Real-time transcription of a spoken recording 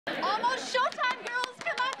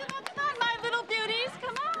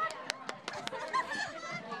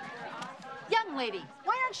lady?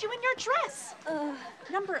 Why aren't you in your dress?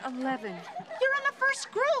 Number 11. You're in the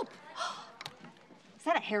first group. Is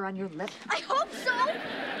that a hair on your lip? I hope so.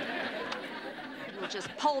 We'll just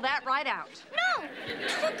pull that right out. No!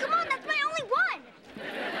 Oh, come on, that's my only one.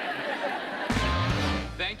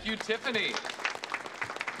 Thank you, Tiffany.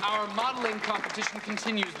 Our modeling competition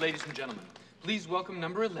continues, ladies and gentlemen. Please welcome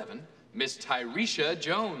number 11, Miss Tyresha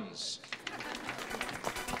Jones.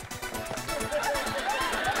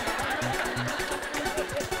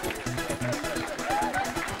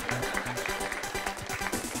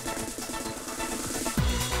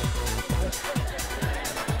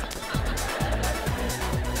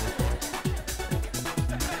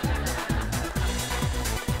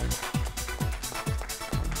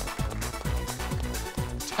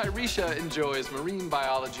 Tyresha enjoys marine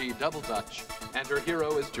biology double dutch, and her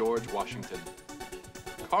hero is George Washington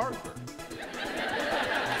Carver.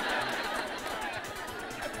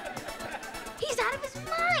 He's out of his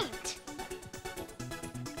mind.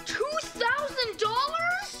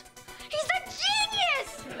 $2,000? He's a genius!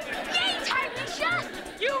 Yay, Tyresha!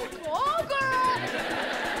 You go, girl!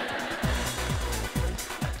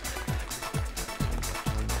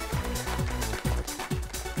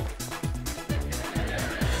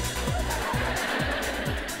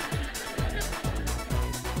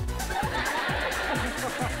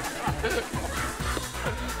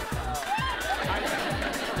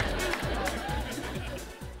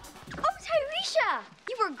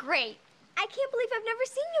 Great. I can't believe I've never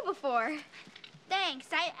seen you before. Thanks.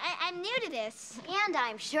 I'm new to this. And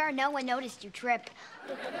I'm sure no one noticed you trip.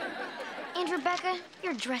 And Rebecca,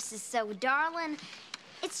 your dress is so darling.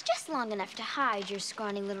 It's just long enough to hide your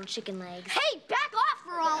scrawny little chicken legs. Hey, back off,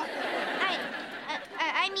 Earl!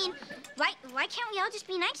 I mean, why can't we all just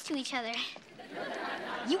be nice to each other?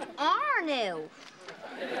 You are new.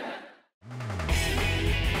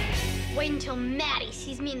 Wait until Maddie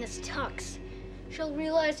sees me in this tux. She'll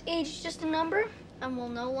realize age is just a number, and we'll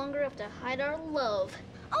no longer have to hide our love.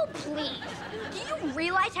 Oh, please. Do you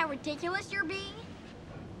realize how ridiculous you're being?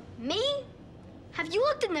 Me? Have you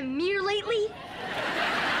looked in the mirror lately?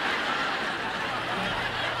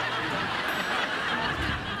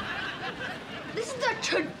 This is the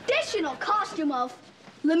traditional costume of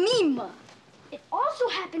La Mime. It also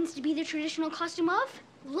happens to be the traditional costume of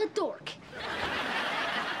La Dork.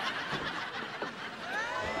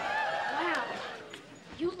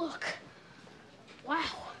 You look, wow.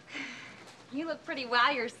 You look pretty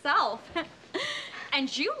wow yourself.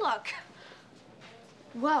 And you look,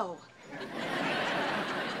 whoa.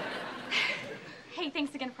 Hey,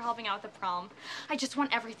 thanks again for helping out with the prom. I just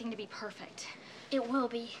want everything to be perfect. It will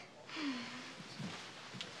be.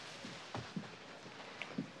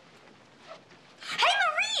 Hey,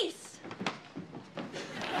 Maurice!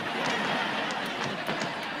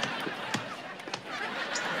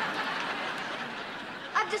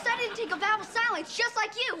 Decided to take a vow of silence just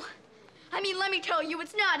like you. I mean, let me tell you,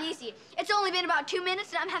 it's not easy. It's only been about 2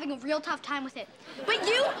 minutes and I'm having a real tough time with it. But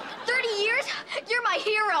you, 30 years, you're my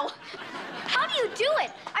hero. How do you do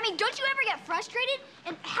it? I mean, don't you ever get frustrated?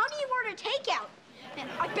 And how do you order takeout? And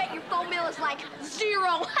I bet your phone bill is like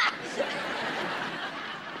 0.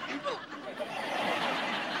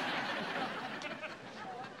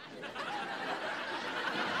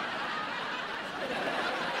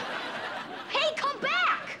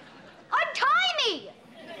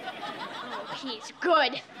 He's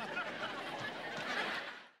good.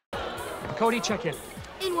 Cody, check in.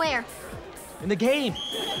 In where? In the game.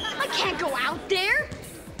 I can't go out there.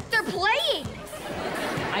 They're playing.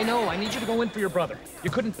 I know. I need you to go in for your brother.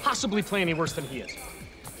 You couldn't possibly play any worse than he is.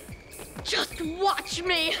 Just watch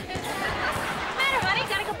me. Matter, honey?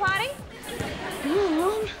 Gotta go potty?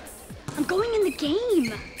 Mom, I'm going in the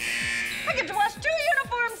game. I get to wash 2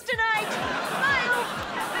 uniforms tonight. Smile.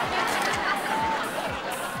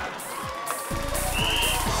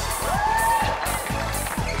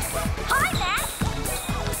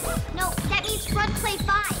 Front play 5.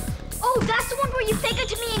 Oh, that's the one where you fake it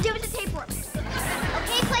to me and give it to tapeworm.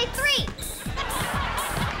 Okay, play 3.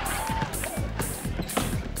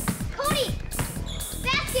 Cody,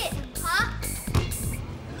 basket, huh?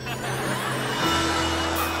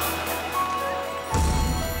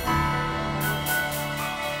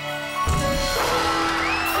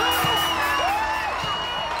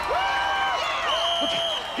 Okay,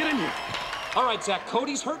 get in here. All right, Zack,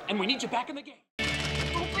 Cody's hurt, and we need you back in the game.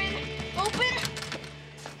 Open.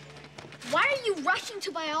 Why are you rushing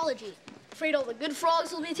to biology? Afraid all the good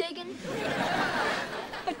frogs will be taken?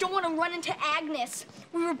 I don't want to run into Agnes.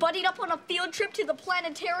 We were buddied up on a field trip to the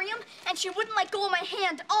planetarium, and she wouldn't let go of my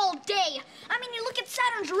hand all day. I mean, you look at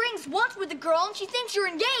Saturn's rings once with a girl, and she thinks you're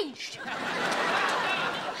engaged.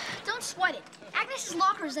 Don't sweat it. Agnes's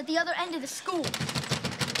locker is at the other end of the school.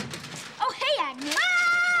 Oh, hey, Agnes.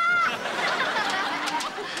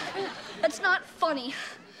 That's not funny.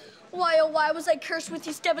 Why, oh, why was I cursed with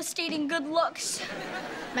these devastating good looks?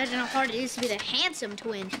 Imagine how hard it is to be the handsome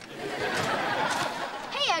twin.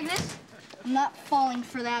 Hey, Agnes. I'm not falling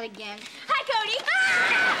for that again. Hi, Cody.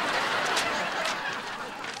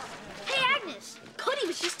 Hey, Agnes. Cody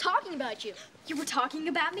was just talking about you. You were talking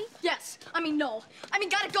about me? Yes. I mean, no. I mean,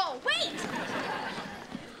 gotta go. Wait!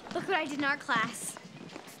 Look what I did in our class.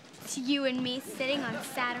 It's you and me sitting on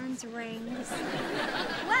Saturn's rings.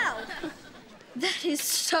 Wow. That is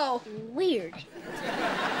so Weird.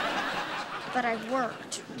 But I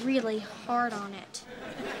worked really hard on it.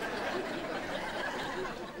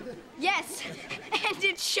 Yes, and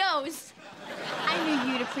it shows. I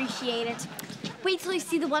knew you'd appreciate it. Wait till you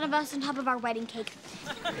see the one of us on top of our wedding cake.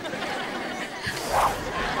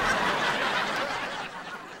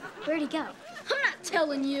 Where'd he go? I'm not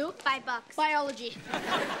telling you. $5. Biology.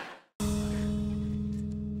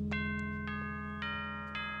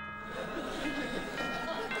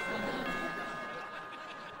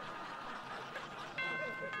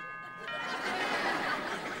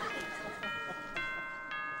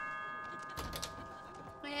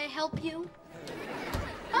 May I help you?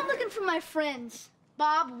 I'm looking for my friends,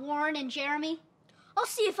 Bob, Warren, and Jeremy. I'll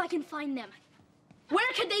see if I can find them. Where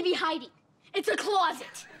could they be hiding? It's a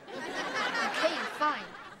closet. Okay, fine.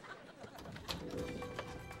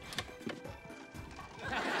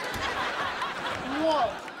 Whoa.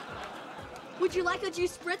 Would you like a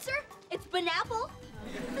juice spritzer? It's banapple.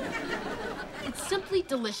 It's simply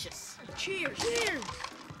delicious. Cheers. Cheers.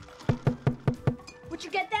 Would you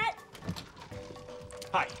get that?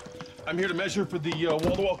 Hi, I'm here to measure for the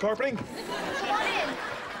wall-to-wall carpeting. Come on in.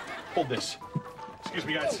 Hold this. Excuse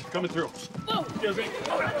me, guys. Coming through. Whoa! Excuse me.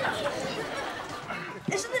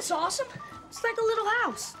 Isn't this awesome? It's like a little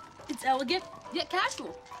house. It's elegant, yet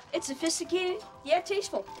casual. It's sophisticated, yet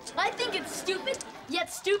tasteful. I think it's stupid,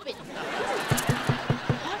 yet stupid.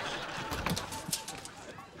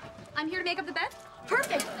 I'm here to make up the bed.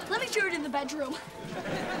 Perfect. Let me show it in the bedroom.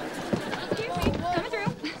 Excuse me. Coming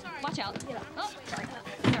through. Watch out. Oh, sorry.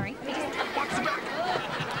 Sorry.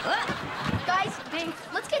 Guys,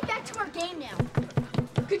 let's get back to our game now.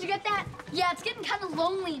 Could you get that? Yeah, it's getting kind of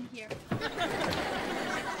lonely in here.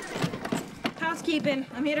 Housekeeping.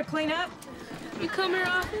 I'm here to clean up. You come here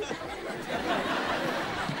often?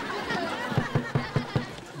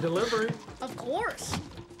 Delivery. Of course.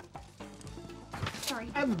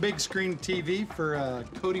 I have a big screen TV for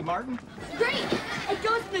Cody Martin. Great. It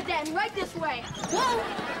goes in the den right this way. Whoa.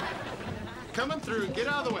 Coming through. Get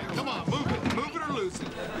out of the way. Come on, move it. Move it or lose it.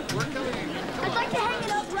 We're coming in. I'd like to hang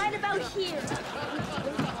it up right about here.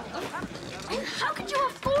 How could you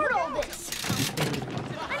afford all this?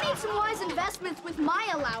 I made some wise investments with my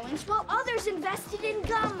allowance while others invested in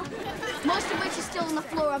gum. Most of which is still on the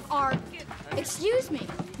floor of our... Excuse me,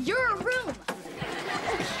 your room.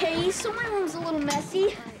 Okay, so my room's a little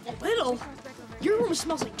messy. A little? Your room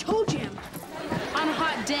smells like toe jam. On a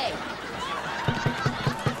hot day.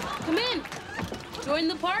 Come in. Join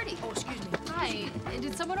the party. Oh, excuse me. Hi.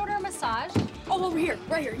 Did someone order a massage? Oh, over here.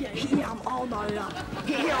 Right here. Yeah, I'm all knotted up.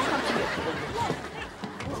 Here, I'll come to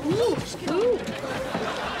you. Ooh, excuse me.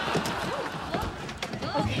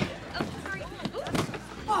 Okay.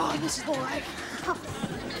 Oh, this is the life.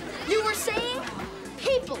 You were saying?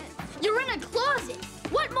 People, you're in a closet.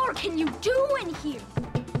 What more can you do in here?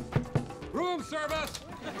 Room service!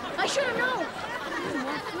 I should have known.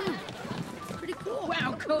 Pretty cool.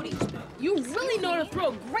 Wow, Cody. You really know how to throw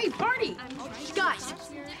a great party. Guys,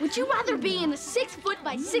 would you rather be in a 6-foot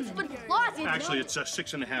by 6-foot closet? Actually, it's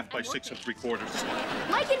 6.5 by 6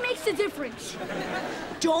 3/4. Like it makes a difference.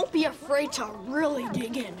 Don't be afraid to really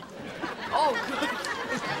dig in. Oh, good.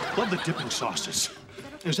 Love the dipping sauces.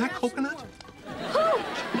 Is that coconut? Who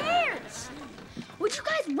cares? Would you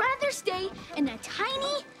guys rather stay in a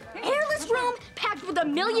tiny, airless room packed with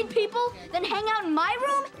 1 million people than hang out in my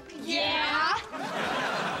room? Yeah.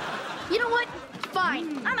 You know what?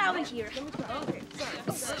 Fine. I'm out of here.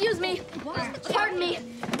 Excuse me. Pardon me.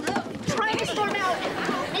 Trying to storm out.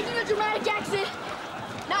 Making a dramatic exit.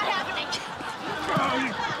 Not happening.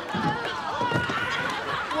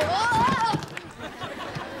 Whoa!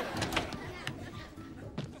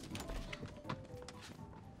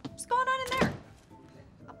 What's going on in there?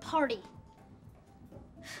 A party.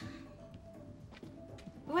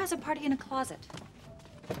 Who has a party in a closet?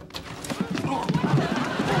 Oh.